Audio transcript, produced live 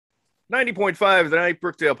90.5 The Night,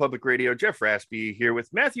 Brookdale Public Radio. Jeff Raspe here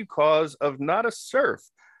with Matthew Caws of Nada Surf.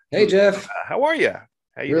 Hey, Jeff. How are you?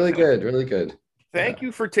 How you Really doing? good. Really good. Yeah, Thank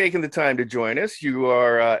you for taking the time to join us. You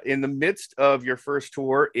are in the midst of your first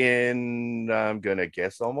tour in, I'm going to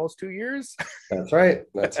guess, almost 2 years. that's right.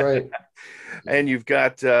 That's right. And you've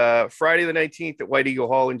got Friday the 19th at White Eagle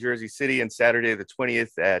Hall in Jersey City and Saturday the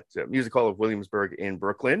 20th at Music Hall of Williamsburg in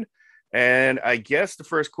Brooklyn. And I guess the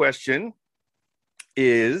first question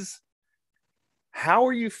is, how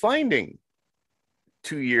are you finding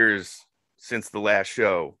 2 years since the last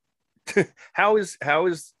show? how are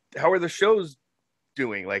the shows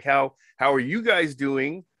doing? Like how are you guys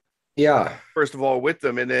doing? Yeah. First of all, with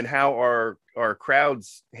them, and then how are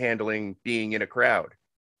crowds handling being in a crowd?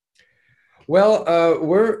 Well,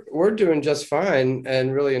 we're doing just fine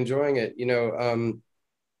and really enjoying it.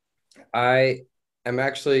 I am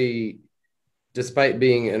actually, despite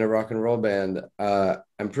being in a rock and roll band,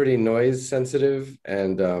 I'm pretty noise sensitive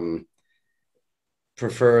and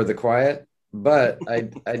prefer the quiet. But I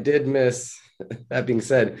did miss. That being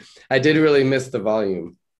said, I did really miss the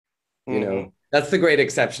volume. That's the great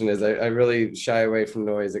exception. Is I really shy away from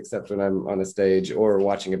noise except when I'm on a stage or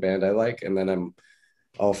watching a band I like, and then I'm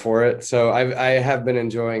all for it. So I have been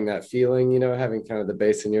enjoying that feeling, having kind of the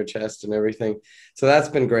bass in your chest and everything. So that's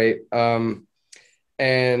been great. And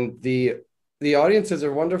the audiences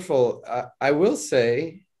are wonderful. I will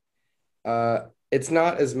say, it's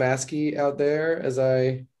not as masky out there as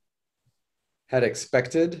I had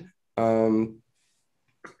expected. And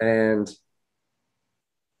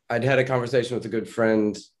I'd had a conversation with a good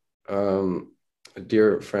friend, a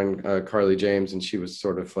dear friend, Carly James, and she was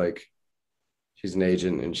sort of like, she's an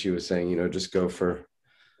agent, and she was saying, just go for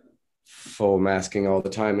full masking all the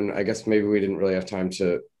time. And I guess maybe we didn't really have time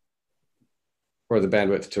or the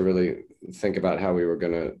bandwidth to really think about how we were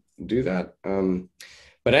going to do that.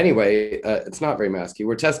 But anyway, it's not very masky.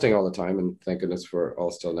 We're testing all the time, and thank goodness we're all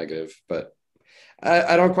still negative. But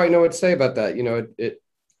I don't quite know what to say about that.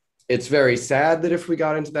 It's very sad that if we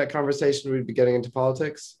got into that conversation, we'd be getting into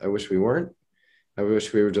politics. I wish we weren't. I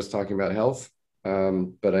wish we were just talking about health.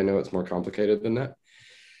 But I know it's more complicated than that.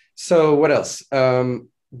 So what else?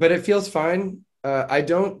 But it feels fine. I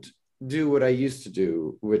don't do what I used to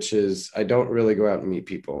do, which is I don't really go out and meet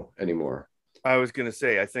people anymore. I was going to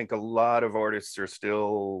say, I think a lot of artists are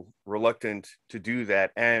still reluctant to do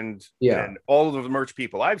that. And all of the merch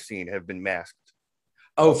people I've seen have been masked.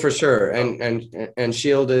 Oh, for sure. And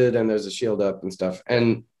shielded, and there's a shield up and stuff.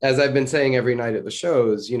 And as I've been saying every night at the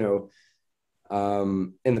shows, in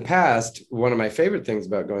the past, one of my favorite things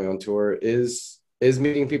about going on tour is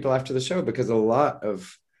meeting people after the show, because a lot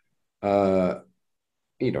of,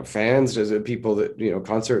 fans, people that,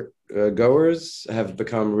 concert goers have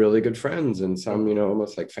become really good friends, and some,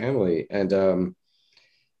 almost like family. And, and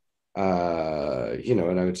I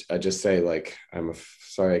just say, like,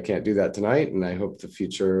 sorry, I can't do that tonight, and I hope the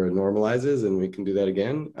future normalizes and we can do that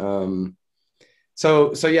again.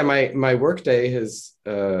 So yeah, my work day has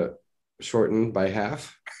shortened by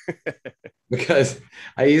half because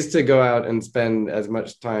I used to go out and spend as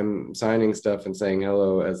much time signing stuff and saying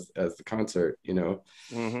hello as the concert,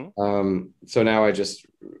 So now I just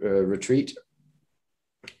retreat.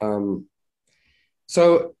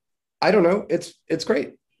 So I don't know. It's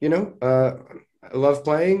great. I love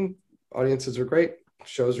playing. Audiences are great.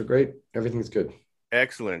 Shows are great. Everything's good.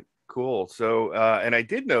 Excellent. Cool. So, and I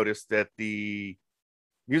did notice that the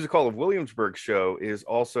Music Hall of Williamsburg show is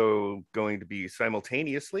also going to be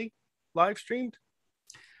simultaneously live streamed.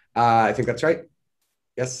 I think that's right.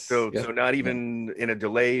 Yes. So not even in a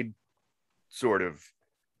delayed sort of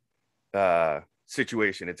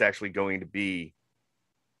situation. It's actually going to be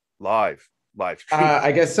live stream.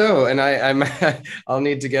 I guess so. And I'm I'll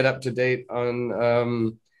need to get up to date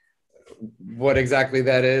on what exactly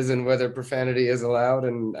that is and whether profanity is allowed.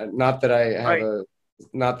 And not that I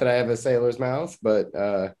have a sailor's mouth, but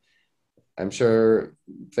I'm sure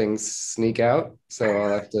things sneak out. So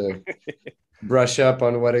I'll have to brush up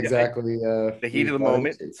on what exactly. The heat of the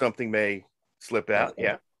moment, something may slip out.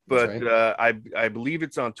 Yeah. But right. I believe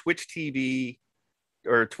it's on Twitch TV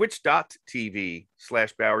or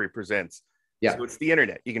twitch.tv/Bowery Presents. Yeah. So it's the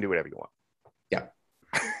internet. You can do whatever you want. Yeah.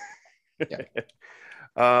 Yeah.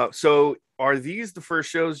 So are these the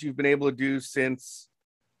first shows you've been able to do since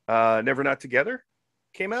Never Not Together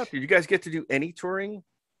came out? Did you guys get to do any touring?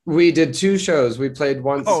 We did 2 shows. We played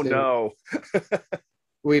once. Oh, no.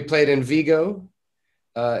 We played in Vigo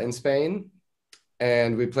in Spain,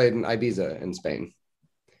 and we played in Ibiza in Spain.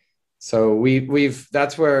 So we've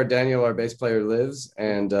that's where Daniel, our bass player, lives,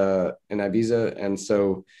 and in Ibiza. And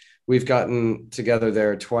so we've gotten together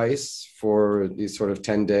there twice for these sort of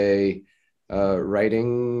 10-day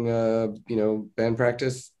writing, band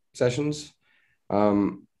practice sessions.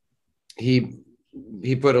 Um, he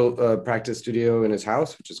he put a practice studio in his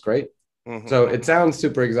house, which is great. Mm-hmm. So it sounds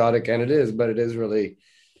super exotic, and it is, but it is really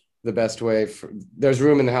the best way. There's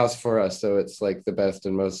room in the house for us, so it's like the best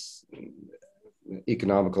and most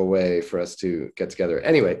economical way for us to get together.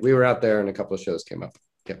 Anyway, we were out there, and a couple of shows came up.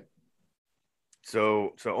 Yeah.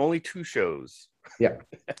 So only 2 shows. Yeah.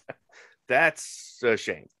 That's a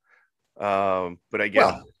shame. But I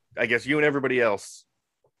guess you and everybody else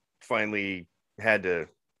finally had to,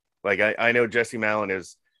 like, I know Jesse Mallon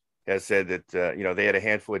has said that they had a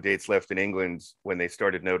handful of dates left in England when they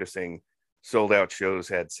started noticing sold out shows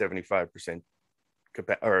had 75%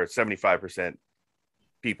 or 75%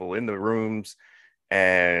 people in the rooms,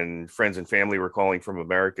 and friends and family were calling from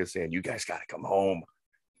America saying, "You guys got to come home."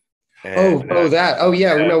 And,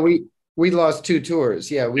 no, we lost 2 tours.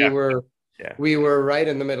 Yeah, we were yeah. We were right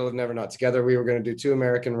in the middle of Never Not Together. We were going to do 2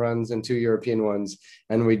 American runs and 2 European ones,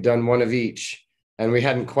 and we'd done one of each, and we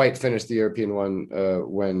hadn't quite finished the European one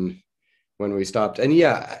when we stopped. And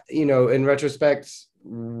yeah, in retrospect,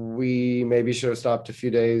 we maybe should have stopped a few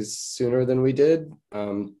days sooner than we did.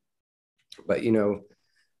 But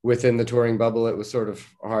within the touring bubble, it was sort of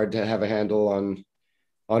hard to have a handle on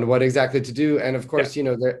what exactly to do. And of course,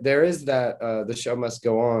 there is that the show must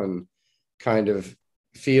go on kind of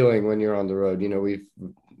feeling when you're on the road. We've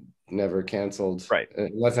never canceled, right?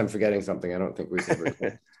 Unless I'm forgetting something. I don't think we've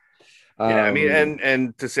ever. Yeah, I mean,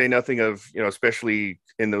 and to say nothing of, especially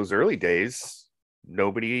in those early days,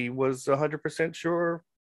 nobody was 100% sure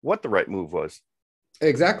what the right move was.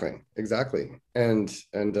 Exactly. And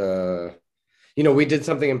we did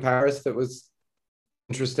something in Paris that was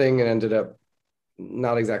interesting and ended up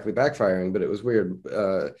not exactly backfiring, but it was weird.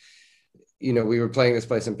 We were playing this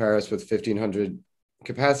place in Paris with 1,500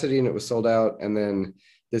 capacity, and it was sold out. And then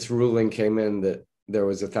this ruling came in that there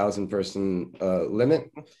was 1,000-person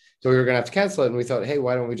limit. So we were going to have to cancel it. And we thought, hey,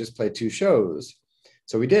 why don't we just play 2 shows?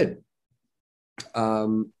 So we did.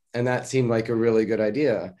 And that seemed like a really good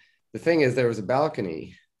idea. The thing is, there was a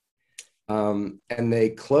balcony, and they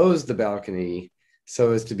closed the balcony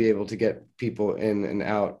so as to be able to get people in and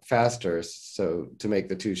out faster, so to make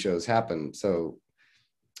the 2 shows happen. So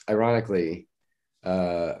ironically,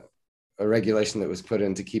 a regulation that was put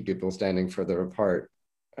in to keep people standing further apart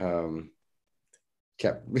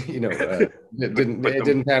kept, it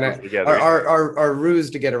didn't pan out. Our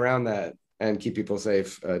ruse to get around that and keep people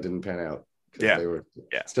safe didn't pan out, because they were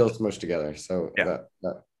still smushed together. So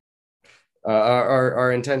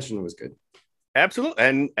our intention was good.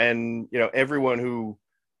 Absolutely. And everyone who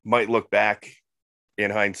might look back in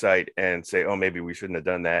hindsight and say, oh, maybe we shouldn't have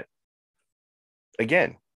done that.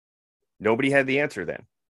 Again, nobody had the answer then.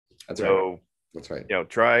 That's right.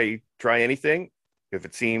 Try anything. If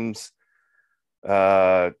it seems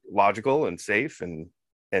logical and safe and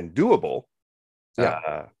doable,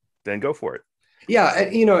 then go for it. Yeah.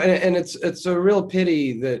 And it's a real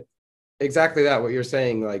pity that exactly that, what you're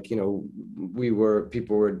saying, like,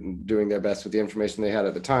 people were doing their best with the information they had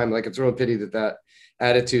at the time. Like, it's a real pity that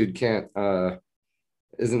attitude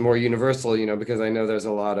isn't more universal, because I know there's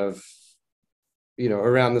a lot of,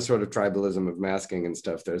 around the sort of tribalism of masking and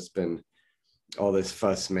stuff, there's been all this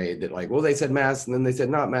fuss made that, like, well, they said mask and then they said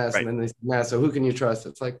not mask, right, and then they said mask, so who can you trust?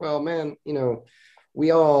 It's like, well, man,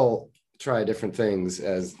 we all try different things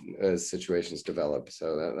as situations develop.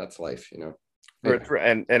 So that's life, Anyway.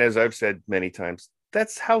 And as I've said many times,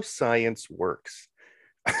 that's how science works.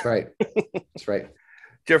 That's right. That's right.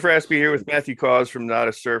 Jeff Raspe here with Matthew Caws from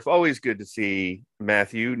Nada Surf. Always good to see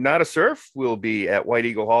Matthew. Nada Surf will be at White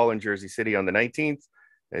Eagle Hall in Jersey City on the 19th,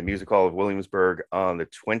 and Music Hall of Williamsburg on the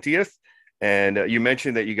 20th. And you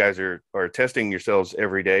mentioned that you guys are testing yourselves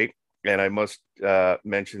every day. And I must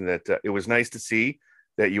mention that it was nice to see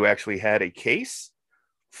that you actually had a case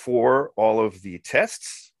for all of the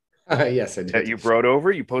tests. Yes, I did. That you brought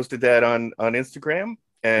over. You posted that on Instagram,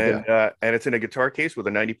 and it's in a guitar case with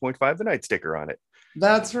a 90.5 The Night sticker on it.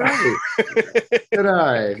 That's right. Good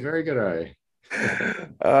eye. Very good eye.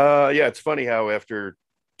 Yeah, it's funny how after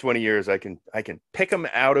 20 years I can pick them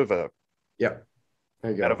out of a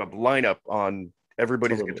lineup on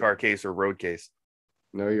everybody's guitar case or road case.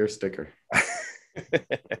 Know your sticker.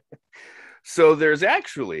 So there's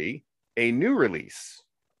actually a new release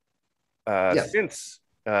since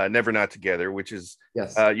Never Not Together, which is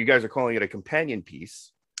you guys are calling it a companion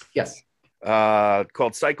piece. Yes.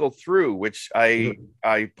 Called Cycle Through, which I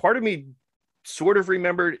part of me sort of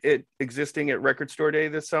remembered it existing at Record Store Day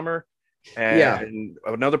this summer, and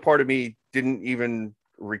another part of me didn't even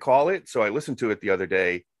recall it. So I listened to it the other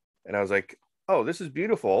day, And I was like, oh, this is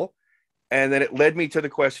beautiful. And then it led me to the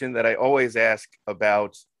question that I always ask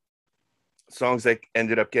about songs that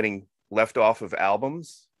ended up getting left off of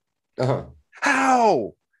albums. Uh-huh.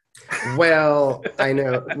 How? Well, I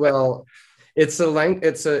know. Well, it's a length.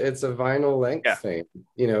 It's a vinyl length Yeah, thing.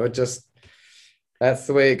 It just that's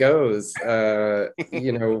the way it goes. And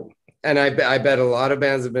I bet a lot of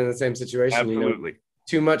bands have been in the same situation. absolutely.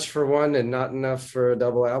 Too much for one and not enough for a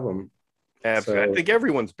double album. Absolutely. I So think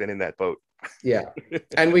everyone's been in that boat. yeah,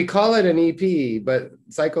 and we call it an EP, but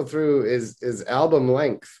Cycle Through is album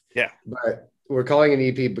length. Yeah. But we're calling it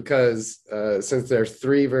an EP because since there are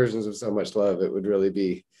 3 versions of So Much Love, it would really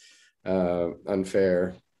be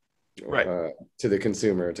unfair Right. to the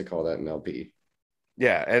consumer to call that an LP.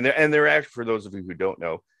 Yeah, and there actually, for those of you who don't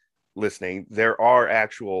know, listening, there are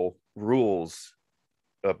actual rules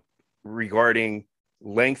regarding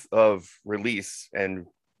length of release and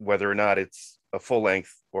whether or not it's a full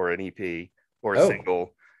length or an EP or a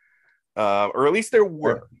single, or at least there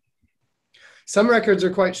were. Some records are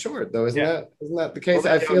quite short, though, isn't Yeah. that the case?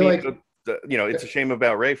 Well, I feel like It's a Shame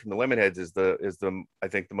About Ray from the Lemonheads is the I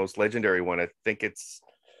think the most legendary one. I think it's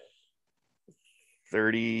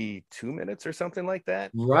 32 minutes or something like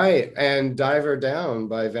that. right. And Diver Down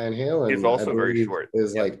by Van Halen Is also very short.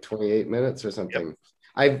 is Yep. like 28 minutes or something.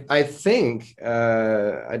 Yep. I think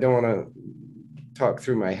I don't want to talk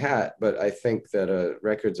through my hat, but I think that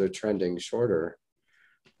records are trending shorter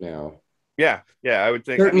now. Yeah, I would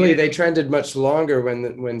think. Certainly, they trended much longer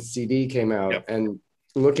when CD came out. Yep. And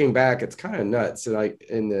looking back, it's kind of nuts. Like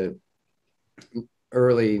in the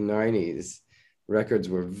early 90s, records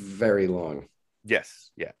were very long. Yes,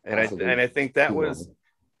 yeah, and I think that was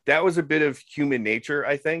a bit of human nature.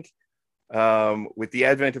 I think with the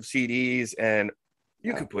advent of CDs, and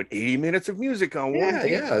you could put 80 minutes of music on one tape.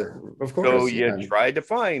 Yeah, of course. So you tried to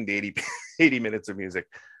find 80 minutes of music.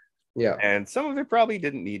 Yeah, and some of it probably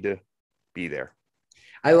didn't need to be there.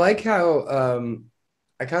 I like how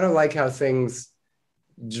I kind of like how things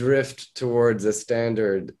drift towards a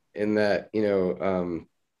standard in that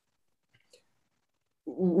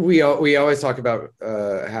we always talk about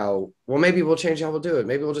how, well, maybe we'll change how we'll do it.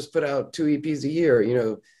 Maybe we'll just put out 2 EPs a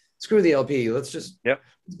year. Screw the LP. Let's just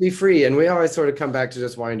be free. And we always sort of come back to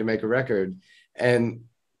just wanting to make a record. And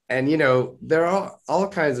there are all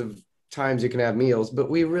kinds of times you can have meals, but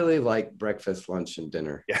we really like breakfast, lunch, and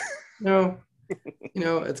dinner. Yeah.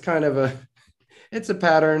 It's kind of it's a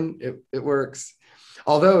pattern. It works.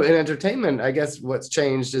 Although in entertainment, I guess what's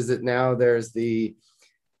changed is that now there's the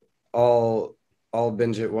all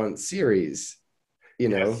binge at once series,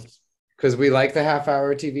 because we like the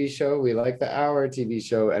half-hour TV show, we like the hour TV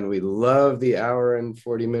show, and we love the hour and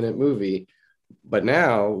 40-minute movie. But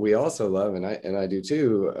now we also love, and I do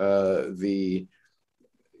too, the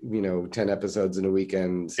 10 episodes in a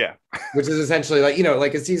weekend, which is essentially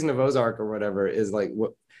like a season of Ozark or whatever is like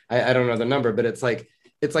what I don't know the number, but it's like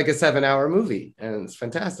a 7-hour movie, and it's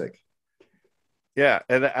fantastic. Yeah,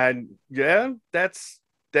 and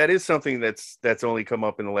that is something that's only come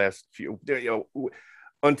up in the last few,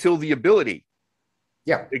 until the ability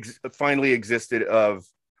finally existed of,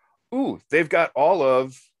 they've got all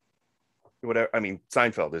of whatever. I mean,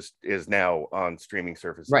 Seinfeld is now on streaming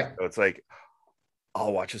services, right? So it's like,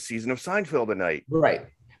 I'll watch a season of Seinfeld tonight, right?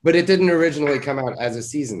 But it didn't originally come out as a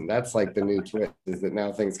season. That's like the new twist, is that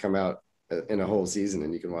now things come out in a whole season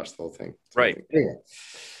and you can watch the whole thing. Right. Anyway.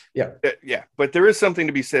 Yeah. But there is something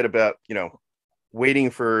to be said about, waiting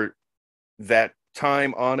for that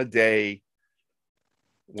time on a day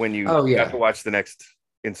when you have to watch the next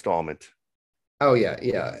installment. Oh yeah.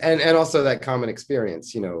 And also that common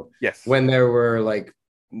experience, yes, when there were like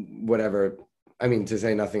whatever, I mean, to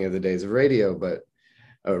say nothing of the days of radio, but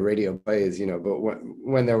radio plays, but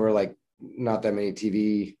when there were like not that many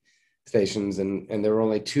TV stations and there were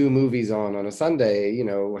only 2 movies on a Sunday,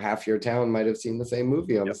 half your town might have seen the same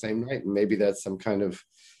movie on the same night. And maybe that's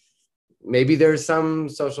maybe there's some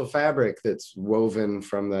social fabric that's woven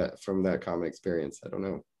from that common experience. I don't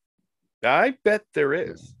know. I bet there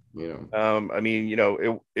is. I mean,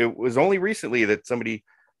 it was only recently that somebody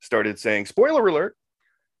started saying spoiler alert,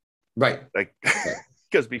 right? Like,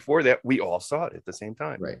 because before that we all saw it at the same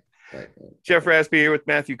time. Right. Jeff Raspe here with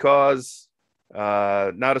Matthew Caws.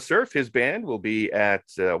 Nada Surf, his band, will be at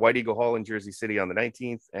White Eagle Hall in Jersey City on the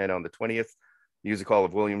 19th and on the 20th, Music Hall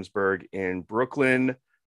of Williamsburg in Brooklyn.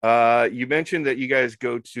 You mentioned that you guys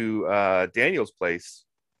go to Daniel's place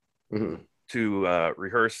to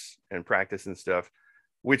rehearse and practice and stuff,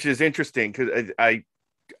 which is interesting because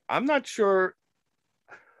I'm not sure.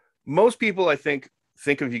 Most people, I think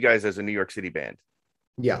of you guys as a New York City band.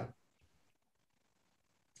 Yeah.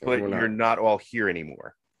 But you're not all here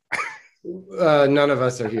anymore. None of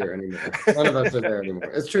us are here anymore. None of us are there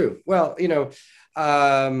anymore. It's true. Well,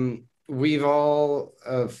 we've all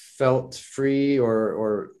felt free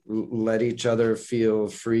or let each other feel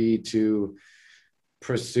free to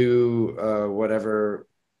pursue whatever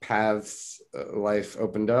paths life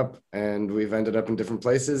opened up, and we've ended up in different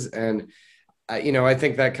places. And I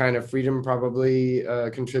think that kind of freedom probably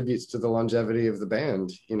contributes to the longevity of the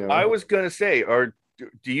band. I was gonna say,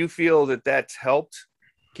 do you feel that that's helped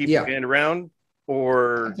keep the Yeah, band around, I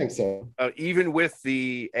or think so. even with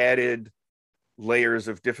the added layers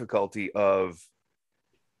of difficulty of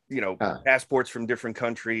passports from different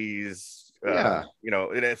countries, Yeah,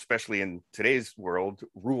 and especially in today's world,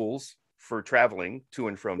 rules for traveling to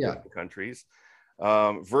and from yeah, different countries,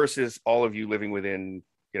 versus all of you living within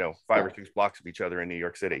five yeah. or six blocks of each other in New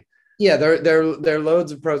York City. Yeah, there are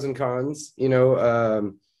loads of pros and cons.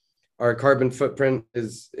 Our carbon footprint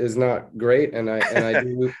is not great, and I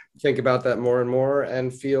do think about that more and more,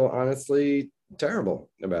 and feel honestly terrible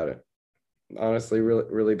about it. Honestly, really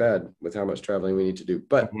really bad with how much traveling we need to do.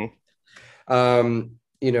 But Mhm. um,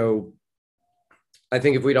 you know, I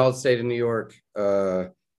think if we'd all stayed in New York,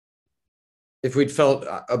 if we'd felt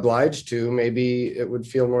obliged to, maybe it would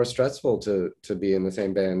feel more stressful to be in the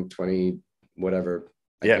same band 20 whatever.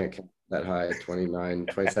 I Yeah. can't count that high, 29,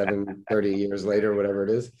 27, 30 years later, whatever it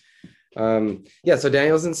is. Yeah, so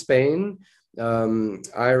Daniel's in Spain.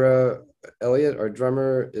 Ira Elliott, our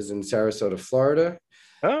drummer, is in Sarasota, Florida.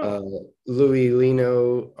 Oh, Uh, Louis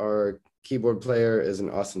Lino, our keyboard player, is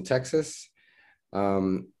in Austin, Texas.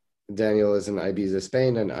 Um, Daniel is in Ibiza,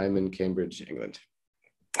 Spain, and I'm in Cambridge, England.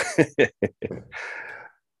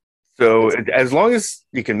 so It's as long as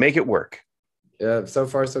you can make it work. so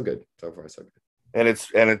far so good. So far so good.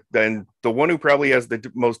 And the one who probably has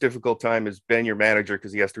the most difficult time is Ben, your manager,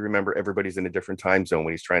 because he has to remember everybody's in a different time zone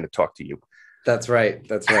when he's trying to talk to you. That's right.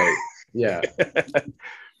 That's right. Yeah.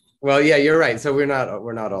 Well, yeah, you're right. So we're not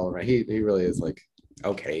all right. He really is like,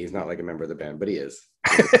 okay, he's not like a member of the band, but he is.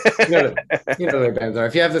 He is. Their bands are.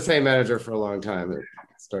 If you have the same manager for a long time, it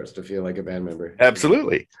starts to feel like a band member.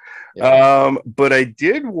 Absolutely. Yeah. But I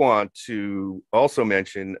did want to also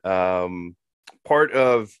mention part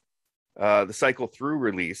of the Cycle Through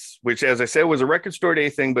release, which, as I said, was a record store day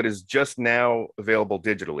thing, but is just now available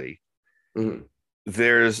digitally. Mm-hmm.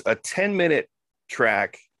 There's a 10-minute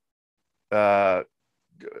track uh,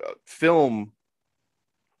 film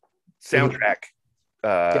Mm-hmm. soundtrack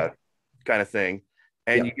uh, Yeah. kind of thing.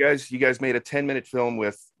 And Yeah. you guys made a 10-minute film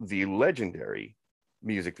with the legendary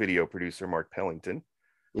music video producer Mark Pellington,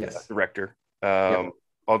 Yes. director. Yeah.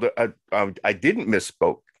 Although I didn't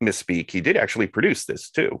misspeak, he did actually produce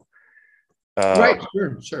this too. Right.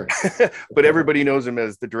 Sure. Sure. But everybody knows him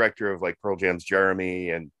as the director of like Pearl Jam's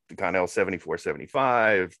Jeremy and the Connell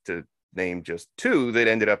 7475, to name just two that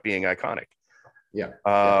ended up being iconic. Yeah.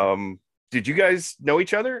 Yeah. Did you guys know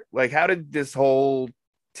each other? Like, how did this whole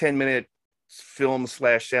 10-minute film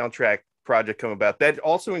slash soundtrack project come about? That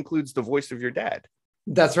also includes the voice of your dad.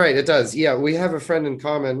 That's right. It does. Yeah, we have a friend in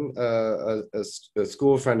common, a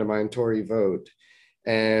school friend of mine, Tori Vogt,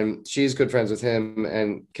 and she's good friends with him,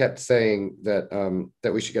 and kept saying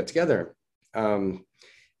that we should get together.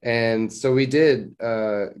 And so we did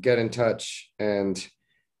get in touch, and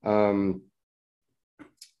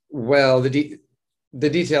well, the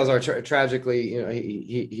details are tragically,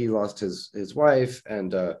 he lost his wife,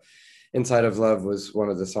 and Inside of Love was one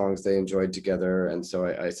of the songs they enjoyed together. And so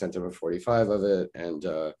I sent him a 45 of it, and,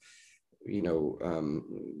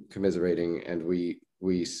 commiserating. And we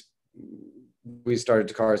started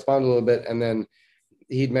to correspond a little bit. And then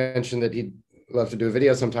he'd mentioned that he'd love to do a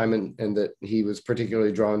video sometime, and that he was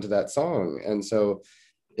particularly drawn to that song. And so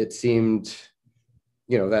it seemed,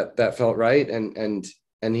 that felt right.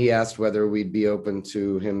 And he asked whether we'd be open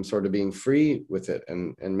to him sort of being free with it,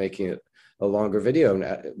 and making it a longer video.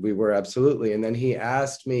 And we were, absolutely. And then he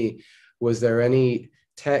asked me, was there any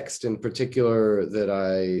text in particular that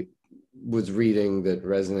I was reading that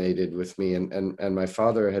resonated with me? And my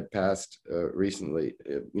father had passed recently,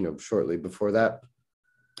 shortly before that.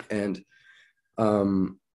 And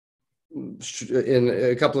in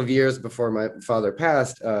a couple of years before my father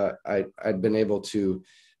passed, I'd been able to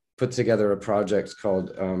put together a project called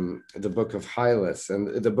the Book of Hylas.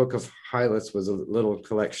 And the Book of Hylas was a little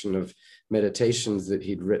collection of meditations that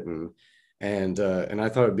he'd written. And I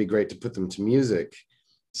thought it'd be great to put them to music.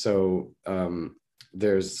 So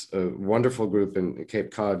there's a wonderful group in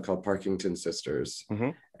Cape Cod called Parkington Sisters.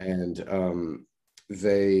 Mm-hmm. And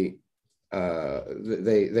they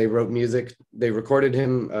wrote music. They recorded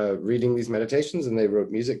him reading these meditations, and they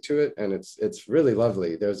wrote music to it. And it's really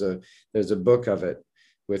lovely. There's a book of it,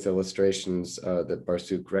 with illustrations that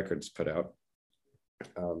Barsuk Records put out.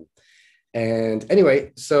 And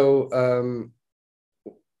anyway, so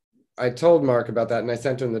I told Mark about that, and I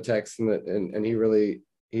sent him the text, and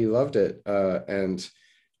he loved it. And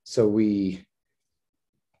so we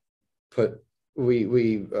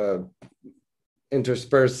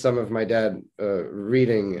interspersed some of my dad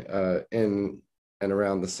reading in and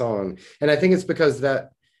around the song. And I think it's because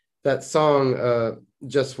that song,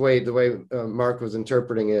 Just Wait, the way Mark was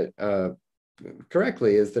interpreting it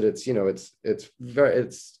correctly, is that it's,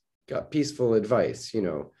 it's got peaceful advice,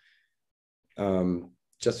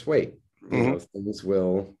 just wait, things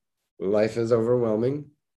will, life is overwhelming.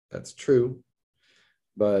 That's true,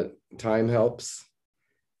 but time helps.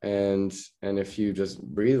 And if you just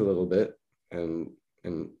breathe a little bit and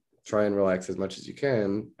try and relax as much as you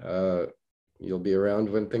can, you'll be around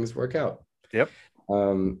when things work out. Yep.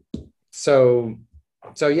 So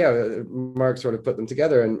yeah, Mark sort of put them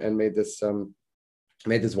together and made this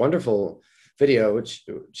wonderful video, which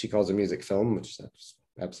she calls a music film, which is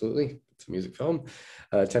absolutely, it's a music film,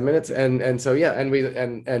 10 minutes. And so, yeah, and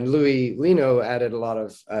Louis Lino added a lot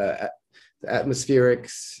of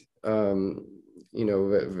atmospherics,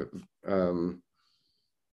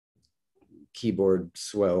 keyboard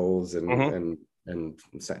swells and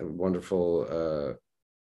wonderful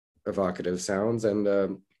evocative sounds.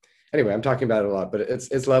 And anyway, I'm talking about it a lot, but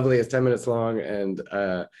it's lovely. It's 10 minutes long, and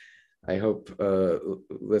I hope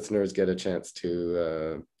listeners get a chance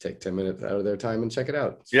to take 10 minutes out of their time and check it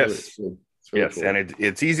out. It's really yes, cool. and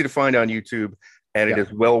it's easy to find on YouTube, and it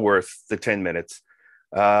is well worth the 10 minutes.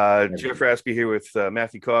 Jeff Raspe here with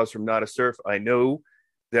Matthew Caws from Nada Surf. I know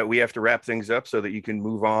that we have to wrap things up so that you can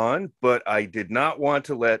move on, but I did not want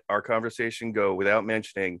to let our conversation go without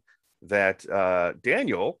mentioning that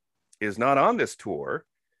Daniel is not on this tour,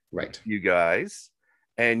 right? You guys,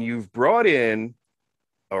 and you've brought in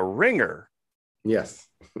a ringer. Yes.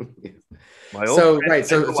 My old friend,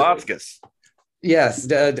 Velasquez. Yes,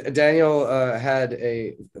 Daniel had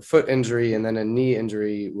a foot injury and then a knee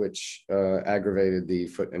injury, which aggravated the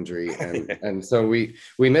foot injury, and so we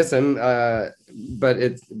miss him. But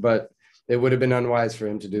it would have been unwise for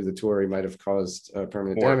him to do the tour. He might have caused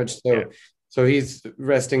permanent damage. So he's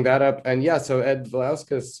resting that up. And yeah, so Ed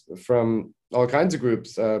Velasquez from all kinds of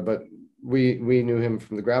groups, but we knew him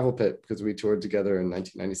from the Gravel Pit because we toured together in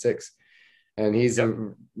 1996, and he's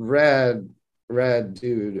a rad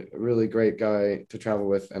dude, a really great guy to travel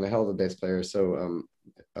with, and a hell of a bass player. So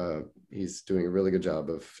he's doing a really good job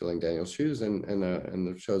of filling Daniel's shoes, and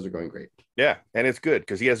the shows are going great. Yeah, and it's good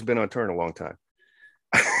because he hasn't been on tour in a long time.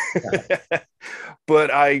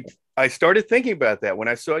 But I started thinking about that when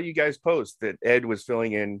I saw you guys post that Ed was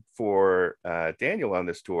filling in for Daniel on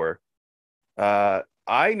this tour.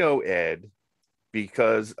 I know Ed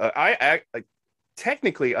because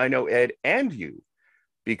technically I know Ed and you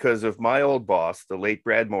because of my old boss, the late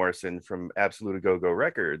Brad Morrison from Absolute Go-Go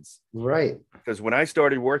Records. Right. Because when I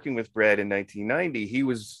started working with Brad in 1990, he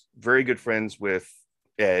was very good friends with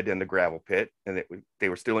Ed and the Gravel Pit, and they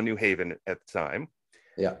were still in New Haven at the time.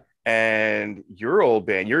 Yeah. And your old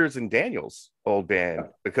band, yours and Daniel's old band,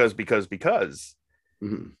 because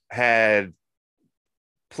had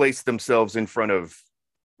placed themselves in front of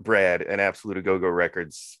Brad and Absolute Go-Go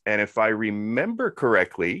Records. And if I remember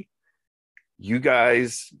correctly, you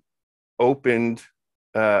guys opened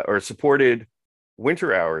or supported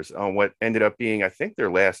Winter Hours on what ended up being, I think,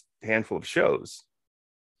 their last handful of shows.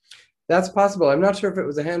 That's possible. I'm not sure if it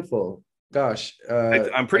was a handful. Gosh.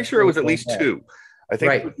 I'm pretty sure it was at least two. I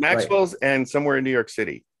think it was Maxwell's and somewhere in New York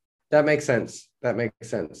City. That makes sense.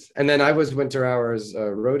 And then I was Winter Hours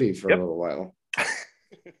roadie for a little while,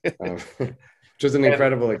 which was an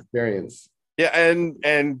incredible experience. Yeah,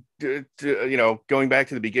 and going back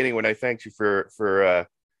to the beginning when I thanked you for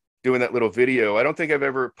doing that little video, I don't think I've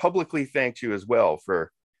ever publicly thanked you as well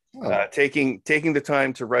for taking the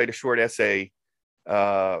time to write a short essay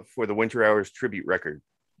for the Winter Hours tribute record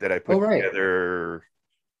that I put together.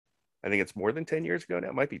 I think it's more than 10 years ago now.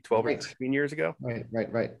 It might be 12 or 15 years ago. Right.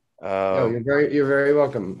 You're very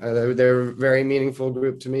welcome. They're a very meaningful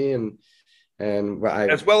group to me, and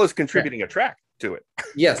as well as contributing a track to it.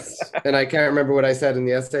 Yes, and I can't remember what I said in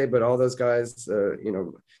the essay, but all those guys,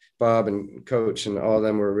 Bob and Coach and all of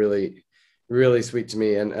them were really, really sweet to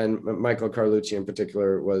me. And Michael Carlucci in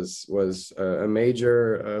particular was a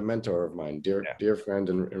major mentor of mine, dear friend,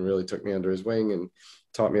 and really took me under his wing and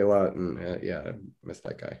taught me a lot. And I miss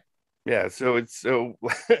that guy. Yeah, so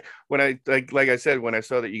when I like I said, when I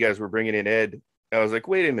saw that you guys were bringing in Ed, I was like,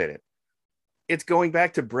 wait a minute, it's going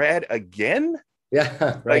back to Brad again?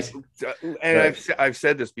 Yeah, Like, right. and Right. I've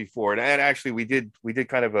said this before, and actually we did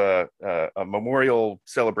kind of a memorial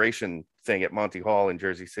celebration thing at Monty Hall in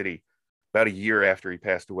Jersey City about a year after he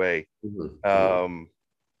passed away. Mhm, mhm. Um,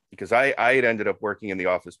 because I had ended up working in the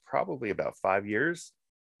office probably about 5 years,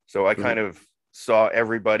 so I kind Mhm. of saw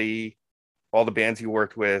everybody, all the bands he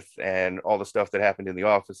worked with, and all the stuff that happened in the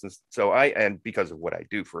office. And so and because of what I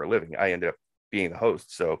do for a living, I ended up being the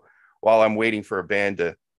host. So while I'm waiting for a band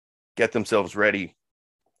to get themselves ready,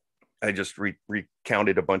 I just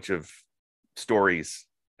recounted a bunch of stories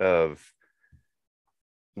of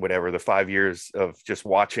whatever the 5 years of just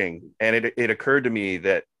watching. And it occurred to me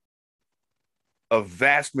that a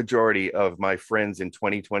vast majority of my friends in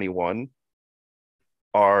 2021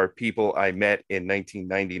 are people I met in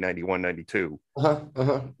 1990, 91, 92 Uh-huh,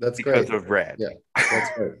 uh-huh. That's because great. of Brad. Yeah,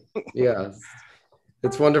 that's great. Yeah,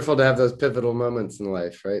 it's wonderful to have those pivotal moments in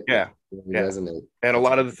life, right? That Yeah. really Yeah. resonate. And a That's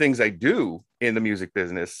lot of the things I do in the music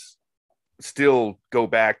business still go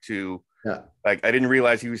back to, yeah, like, I didn't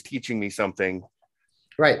realize he was teaching me something,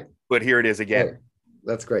 right, but here it is again. right.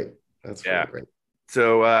 That's great. That's really Yeah. great.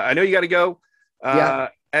 So I know you got to go. Yeah,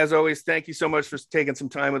 As always, thank you so much for taking some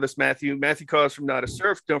time with us, Matthew. Matthew Caws from Nada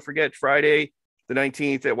Surf. Don't forget, Friday the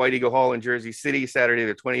 19th at White Eagle Hall in Jersey City, Saturday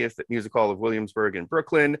the 20th at Music Hall of Williamsburg in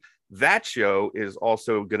Brooklyn. That show is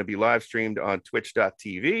also going to be live streamed on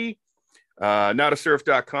twitch.tv.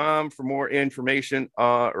 Nadasurf.com for more information,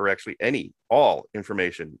 or actually all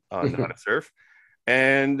information on Nada Surf.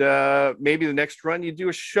 And maybe the next run you do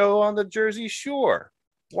a show on the Jersey Shore.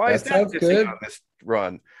 Why is that that sounds missing good. on this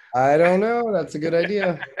run? I don't know. That's a good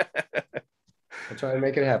idea. I'll try and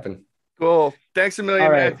make it happen. Cool. Thanks a All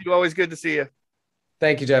million, right. Matthew. Always good to see you.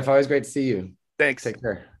 Thank you, Jeff. Always great to see you. Thanks. Take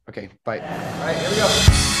care. Okay, bye. All right, here we go.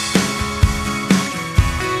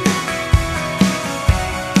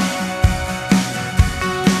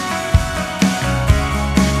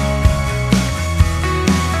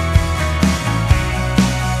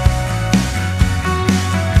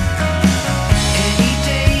 Any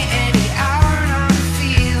day, any hour, and I'm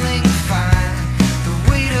feeling fine. The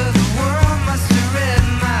weight of the world must have read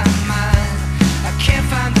my mind. I can't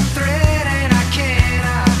find the thread and I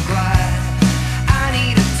cannot glide. I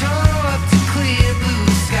need a toe up to clear blue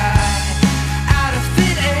sky. Out of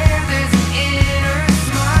thin air, there's an inner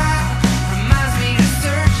smile. Reminds me to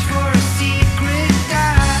search for a secret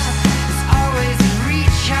dive. There's always a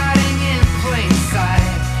reach hiding in plain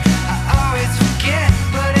sight. I always forget,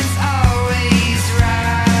 but it's always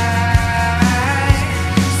right.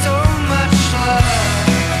 So much love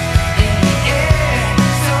in the air,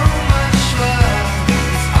 so much love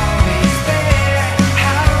is always there.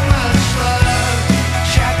 How much love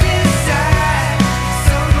trapped inside?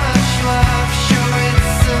 So much love, show it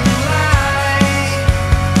some light.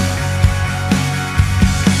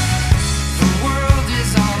 The world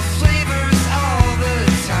is all flavors all the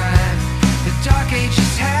time. The dark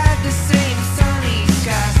ages had the same sunny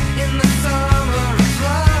skies. In the summer of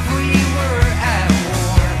love, we were at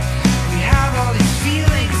war. We have all these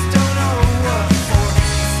feelings, don't know what for.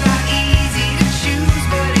 It's not easy to choose,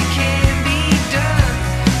 but it can be done.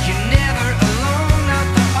 You're never alone, not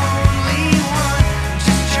the only one. I'm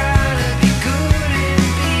just trying to be good and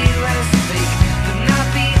be less fake, but not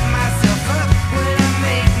beat myself up when I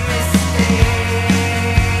make mistakes.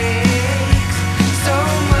 So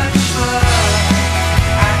much love,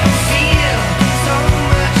 I can feel so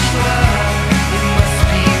much love. It must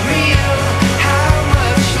be real. How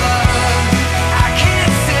much love I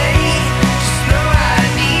can't say. Just know I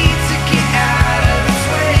need to get out of this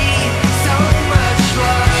way. So much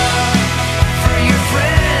love for your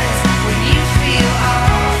friends when you feel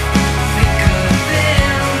off. Think of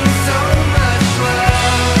them. So much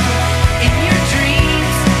love in your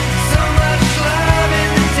dreams. So much love in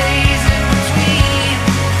the days in between.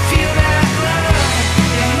 Feel that love,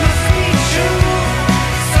 it must be true.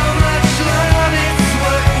 So much love, it's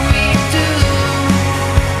what we do.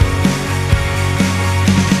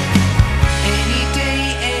 Any day,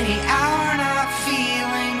 any hour, not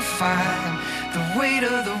feeling fine. The weight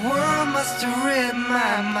of the world must have ripped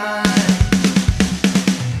my mind.